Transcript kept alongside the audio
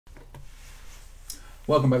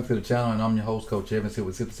Welcome back to the channel, and I'm your host, Coach Evans, here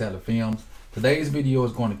with Sip the Salad Films. Today's video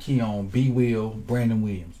is going to key on B-Will, Brandon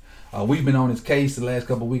Williams. We've been on his case the last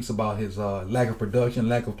couple of weeks about his lack of production,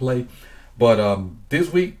 lack of play. But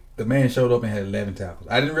this week, the man showed up and had 11 tackles.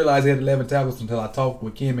 I didn't realize he had 11 tackles until I talked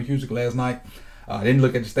with Ken McHusick last night. I didn't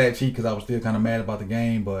look at the stat sheet because I was still kind of mad about the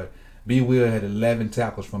game, but B-Will had 11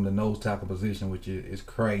 tackles from the nose tackle position, which is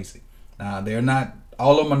crazy. Now, they're not,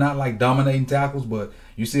 all of them are not like dominating tackles, but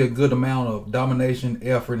you see a good amount of domination,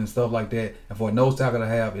 effort, and stuff like that. And for a nose tackle to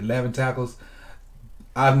have 11 tackles,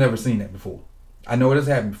 I've never seen that before. I know it has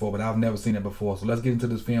happened before, but I've never seen it before. So let's get into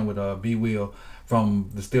this film with B-Will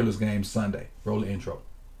from the Steelers game Sunday. Roll the intro.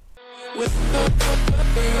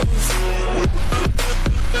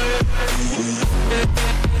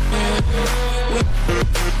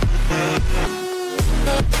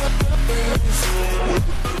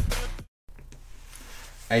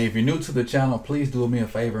 Hey, if you're new to the channel, please do me a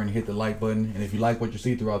favor and hit the like button. And if you like what you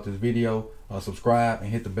see throughout this video, subscribe and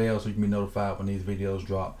hit the bell so you can be notified when these videos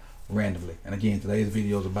drop randomly. And again, today's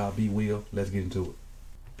video is about B-Will. Let's get into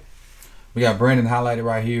it. We got Brandon highlighted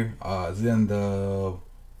right here. It's in the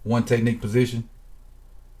one technique position.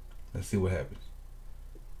 Let's see what happens.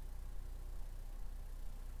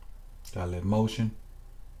 Got a little motion.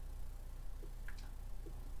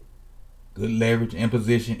 Good leverage in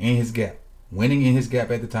position in his gap. Winning in his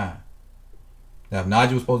gap at the time. Now, if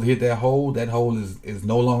Najee was supposed to hit that hole is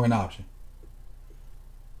no longer an option.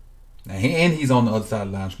 Now, he's on the other side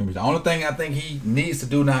of the line of scrimmage. The only thing I think he needs to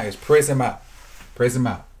do now is press him out. Press him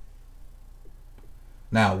out.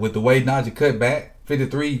 Now, with the way Najee cut back,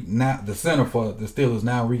 53, now the center for the Steelers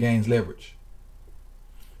now regains leverage.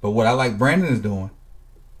 But what I like Brandon is doing,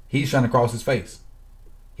 he's trying to cross his face.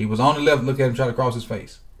 He was on the left, look at him try to cross his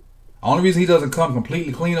face. Only reason he doesn't come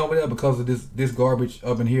completely clean over there because of this garbage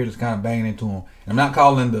up in here that's kind of banging into him. And I'm not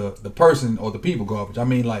calling the person or the people garbage. I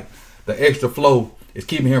mean like the extra flow is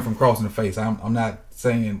keeping him from crossing the face. I'm not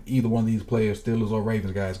saying either one of these players, Steelers or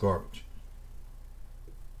Ravens guys, garbage.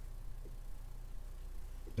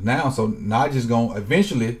 Now, so Najee's going to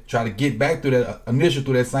eventually try to get back through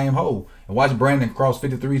that same hole. And watch Brandon cross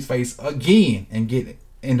 53's face again and get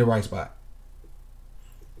in the right spot.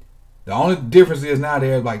 The only difference is now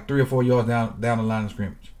they're like 3 or 4 yards down the line of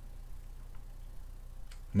scrimmage.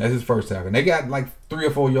 And that's his first tackle. And they got like 3 or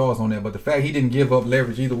 4 yards on that, but the fact he didn't give up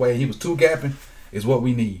leverage either way, he was two gapping, is what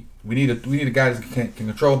we need. We need a guy that can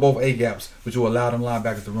control both A gaps, which will allow them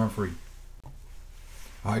linebackers to run free.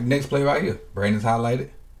 All right, next play right here. Brandon's highlighted.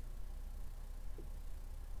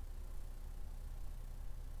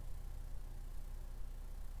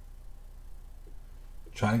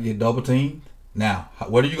 Trying to get double teamed. Now,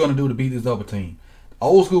 what are you going to do to beat this double team?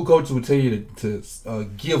 Old school coaches would tell you to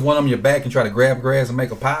give one of them your back and try to grab grass and make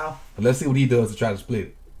a pile. But let's see what he does to try to split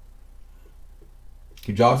it.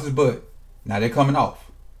 He drops his butt. Now they're coming off.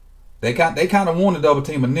 They kind of won the double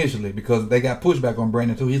team initially because they got pushback on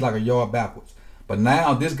Brandon too. He's like a yard backwards. But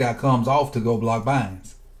now this guy comes off to go block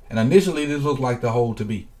Bynes. And initially this looked like the hole to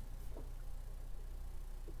be.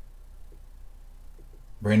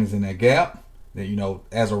 Brandon's in that gap. That, you know,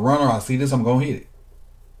 as a runner, I see this, I'm going to hit it.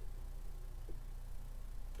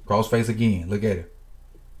 Cross face again. Look at it.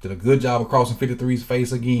 Did a good job of crossing 53's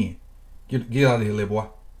face again. Get out of here, little boy.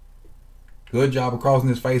 Good job of crossing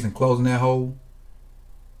his face and closing that hole.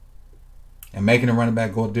 And making the running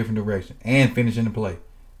back go a different direction. And finishing the play.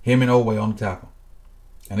 Him and Oway on the tackle.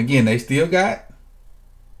 And again, they still got,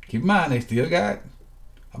 keep in mind, they still got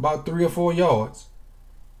about 3 or 4 yards.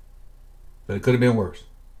 But it could have been worse.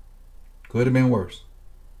 Could have been worse.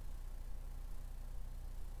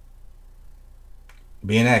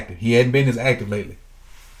 Being active. He hadn't been as active lately.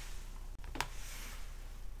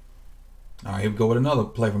 All right, here we go with another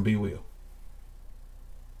play from B-Will.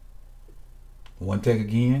 One take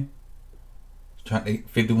again.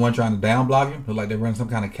 51 trying to down block him. Look like they're running some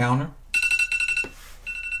kind of counter.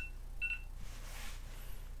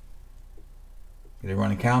 They're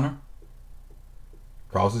running counter.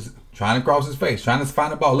 Trying to cross his face, trying to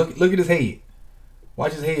find the ball. Look at his head.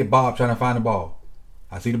 Watch his head bob trying to find the ball.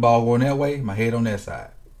 I see the ball going that way, my head on that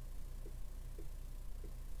side.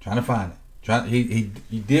 Trying to find it.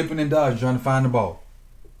 He dipping and dodging, trying to find the ball.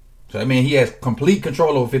 So I mean he has complete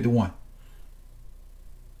control over 51.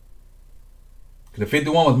 Because if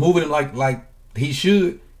 51 was moving him like he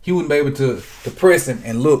should, he wouldn't be able to press him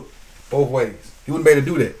and look both ways. He wouldn't be able to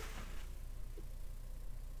do that.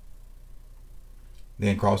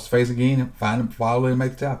 Then cross his face again and fall in and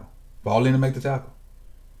make the tackle. Fall in and make the tackle.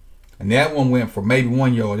 And that one went for maybe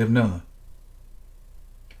 1 yard, if none.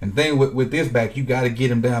 And the thing with this back, you got to get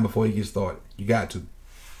him down before he gets started. You got to.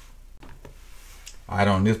 All right,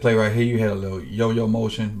 on this play right here, you had a little yo-yo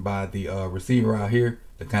motion by the receiver out here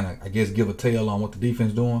to kind of, I guess, give a tail on what the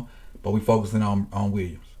defense doing. But we focusing on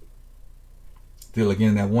Williams. Still again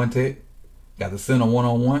in that one tech. Got the center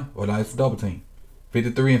one-on-one, or nice double team.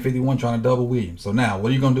 53 and 51 trying to double Williams. So now, what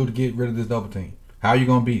are you going to do to get rid of this double team? How are you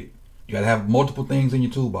going to beat it? You got to have multiple things in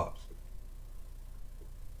your toolbox.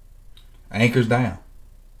 Anchors down.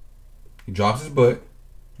 He drops his butt,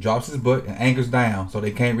 and anchors down so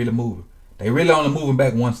they can't really move it. They really only moving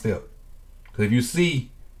back one step. Because if you see,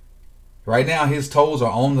 right now his toes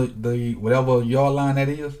are on the whatever yard line that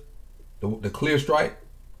is, the clear stripe.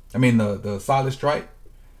 I mean the solid stripe.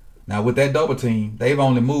 Now with that double team, they've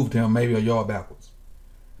only moved him maybe a yard backwards.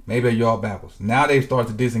 Maybe a yard backwards. Now they've started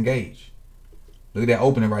to disengage. Look at that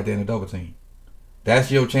opening right there in the double team. That's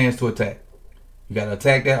your chance to attack. You got to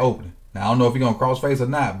attack that opening. Now I don't know if you're going to cross face or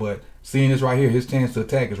not, but seeing this right here, his chance to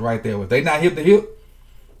attack is right there. If they not hip to hip,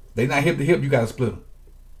 you got to split them.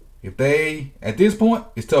 If they, at this point,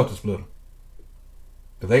 it's tough to split them.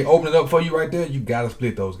 If they open it up for you right there, you got to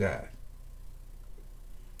split those guys.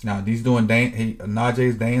 Now, he's doing,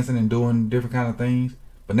 Najee's dancing and doing different kind of things.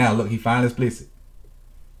 But now, look, he finally splits it.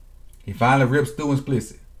 He finally rips through and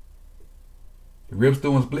splits it. He rips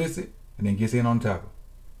through and splits it, and then gets in on the tackle.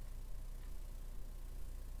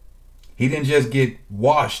 He didn't just get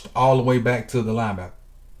washed all the way back to the linebacker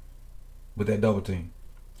with that double team.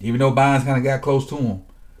 Even though Bynes kind of got close to him,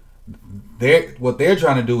 what they're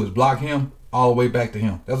trying to do is block him all the way back to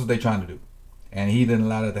him. That's what they're trying to do. And he didn't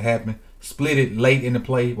allow that to happen. Split it late in the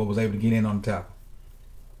play, but was able to get in on the tackle.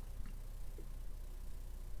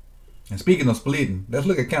 And speaking of splitting, let's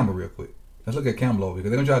look at Campbell real quick. Let's look at Campbell over here, because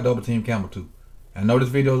they're going to try to double team Campbell too. I know this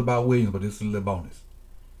video is about Williams, but this is a little bonus.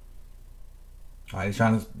 All right, he's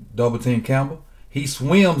trying to double team Campbell. He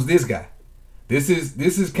swims this guy. This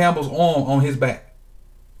is Campbell's arm on his back.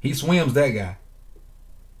 He swims that guy.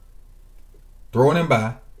 Throwing him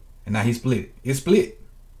by, and now he split it. It's split.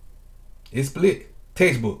 It's split.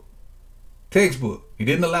 Textbook. Textbook. He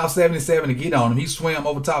didn't allow 77 to get on him. He swam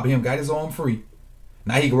over top of him, got his arm free.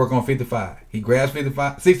 Now he can work on 55. He grabs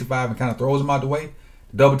 65 and kind of throws him out the way.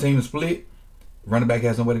 The double team is split. Running back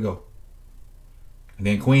has nowhere to go. And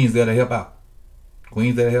then Queen's there to help out.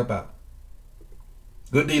 Queen's there to help out.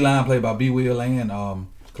 Good D-line play by B. Will and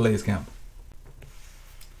Calais Campbell.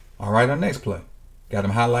 All right, our next play. Got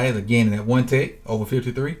him highlighted again in that one tech over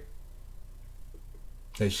 53.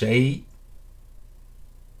 That shade.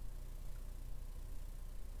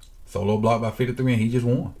 Solo block by 53, and he just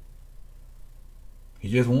won.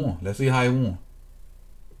 He just won. Let's see how he won.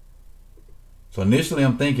 So initially,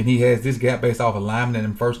 I'm thinking he has this gap based off alignment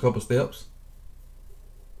in the first couple steps.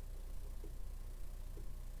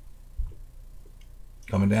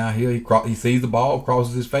 Coming down here, he sees the ball,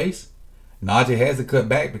 crosses his face. Najee has to cut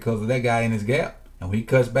back because of that guy in his gap. And when he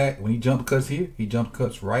cuts back, when he jump cuts here, he jump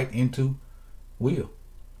cuts right into Will.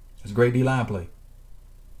 It's a great D-line play.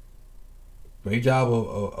 Great job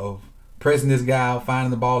of pressing this guy out, finding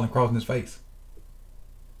the ball, and crossing his face.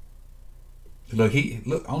 Look, I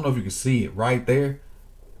don't know if you can see it right there.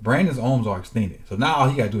 Brandon's arms are extended. So now all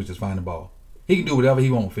he got to do is just find the ball. He can do whatever he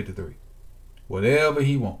wants with 53. Whatever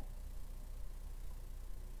he wants.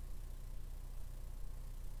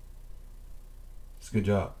 It's a good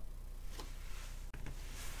job.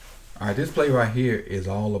 All right, this play right here is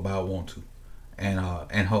all about want to and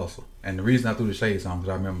hustle. And the reason I threw the shades on,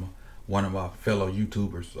 because I remember one of my fellow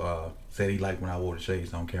YouTubers said he liked when I wore the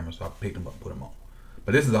shades on camera, so I picked them up, put them on.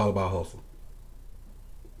 But this is all about hustle.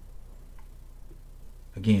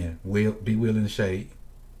 Again, be Will in the shade.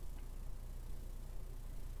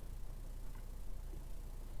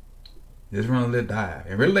 Just run a little dive.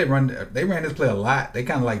 And really they ran this play a lot. They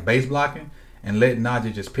kind of like base blocking and let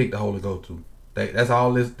Najee just pick the hole to go to. That's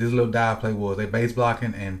all this little dive play was. They base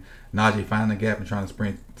blocking and Najee finding the gap and trying to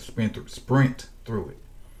sprint through it.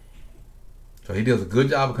 So he does a good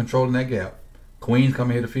job of controlling that gap. Queen's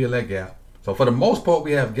coming here to fill that gap. So for the most part,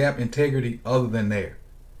 we have gap integrity other than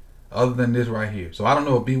this right here. So I don't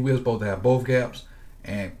know if B Will's supposed to have both gaps,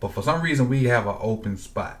 but for some reason we have an open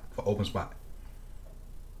spot.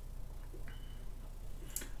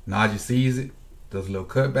 Najee sees it, does a little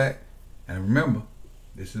cutback, and remember,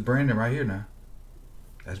 this is Brandon right here now.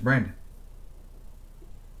 That's Brandon.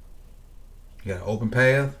 You got an open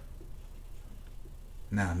path.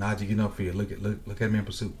 Now Najee getting upfield. Look at him in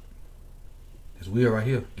pursuit. There's Will right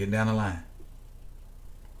here, getting down the line.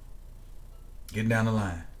 Getting down the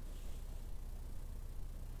line.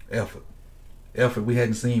 Effort we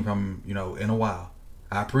hadn't seen from him, in a while.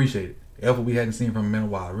 I appreciate it. Effort we hadn't seen from him in a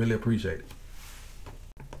while. I really appreciate it.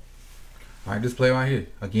 All All right, this play right here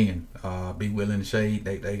again. B Will in the shade.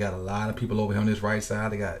 They got a lot of people over here on this right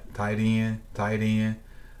side. They got tight end,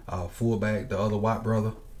 fullback, the other Watt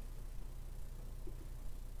brother.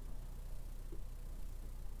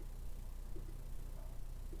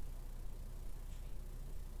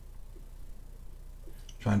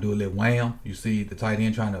 Trying to do a little wham. You see the tight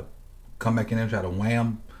end trying to come back in there, try to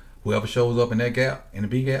wham whoever shows up in that gap, in the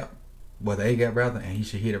B gap, well, the A gap rather, and he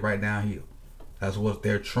should hit it right downhill. That's what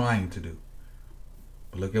they're trying to do.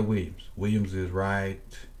 But look at Williams. Williams is right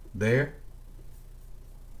there.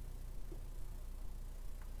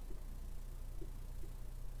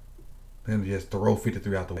 Then just throw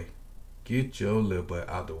 53 out the way. Get your little butt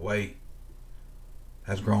out the way.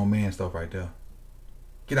 That's grown man stuff right there.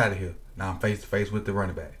 Get out of here. Now I'm face to face with the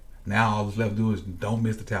running back. Now all that's left to do is don't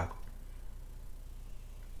miss the tackle.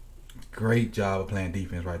 Great job of playing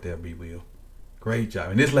defense right there, B Will. Great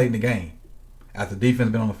job. And this late in the game, after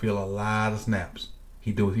defense been on the field a lot of snaps,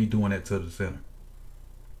 he doing that to the center.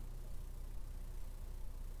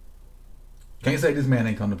 Can't say this man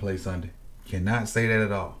ain't come to play Sunday. Cannot say that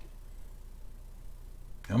at all.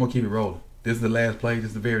 I'm gonna keep it rolling. This is the last play. This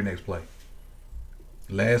is the very next play.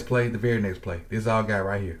 Last play, the very next play. This is our guy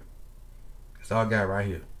right here. It's our guy right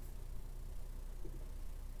here.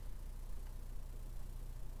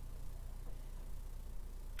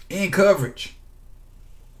 In coverage.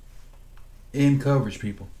 In coverage,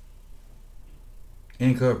 people.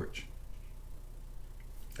 In coverage.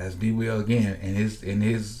 That's B Will again in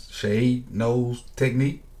his shade nose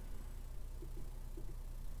technique.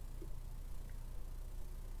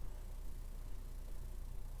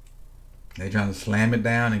 They trying to slam it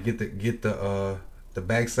down and get the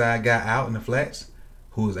backside guy out in the flats,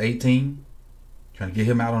 who is 18. Trying to get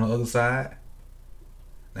him out on the other side.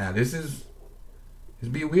 Now this is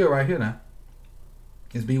B Will right here now.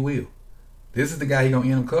 It's B Will. This is the guy he gonna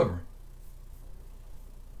end up covering.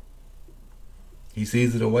 He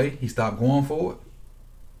sees it away. He stopped going for it.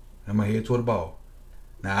 I'm gonna head toward the ball.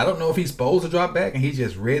 Now I don't know if he's supposed to drop back and he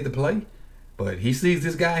just read the play, but he sees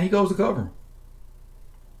this guy and he goes to cover him.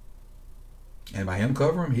 And by him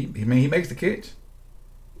covering him, he makes the catch.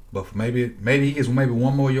 But maybe he gets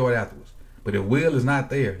one more yard afterwards. But if Will is not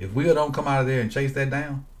there, if Will don't come out of there and chase that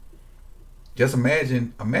down, just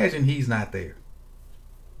imagine he's not there.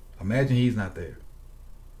 Imagine he's not there.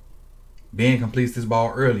 Ben completes this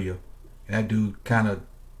ball earlier, and that dude kind of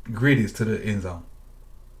gritties to the end zone.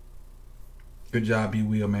 Good job, B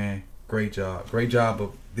Will, man. Great job. Great job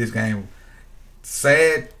of this game.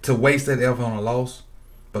 Sad to waste that effort on a loss,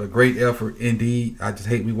 but a great effort indeed. I just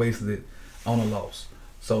hate we wasted it on a loss.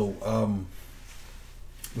 So,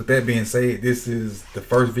 with that being said, this is the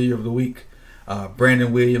first video of the week.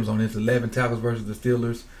 Brandon Williams on his 11 tackles versus the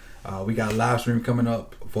Steelers. We got a live stream coming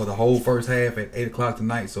up for the whole first half at 8 o'clock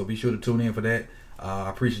tonight, so be sure to tune in for that. I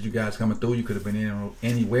appreciate you guys coming through. You could have been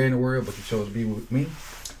anywhere in the world, but you chose to be with me.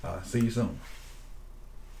 See you soon.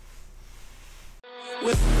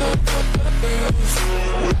 With